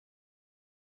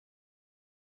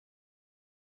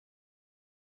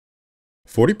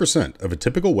40% of a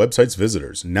typical website's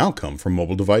visitors now come from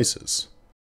mobile devices.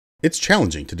 It's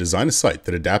challenging to design a site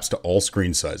that adapts to all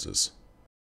screen sizes.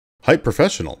 Hype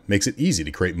Professional makes it easy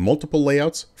to create multiple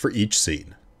layouts for each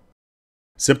scene.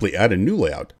 Simply add a new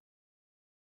layout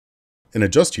and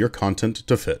adjust your content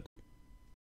to fit.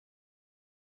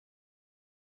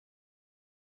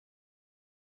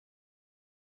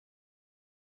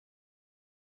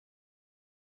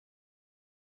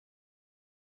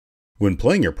 When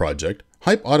playing your project,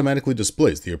 Hype automatically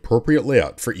displays the appropriate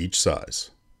layout for each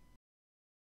size.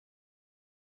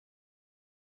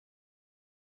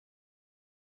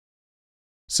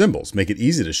 Symbols make it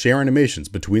easy to share animations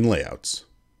between layouts.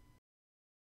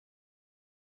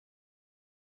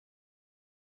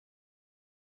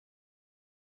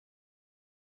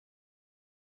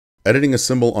 Editing a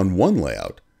symbol on one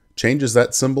layout changes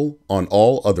that symbol on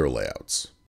all other layouts.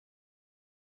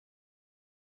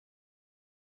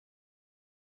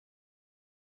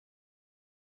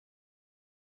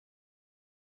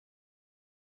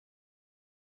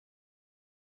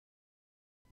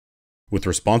 With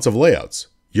responsive layouts,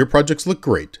 your projects look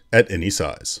great at any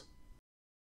size.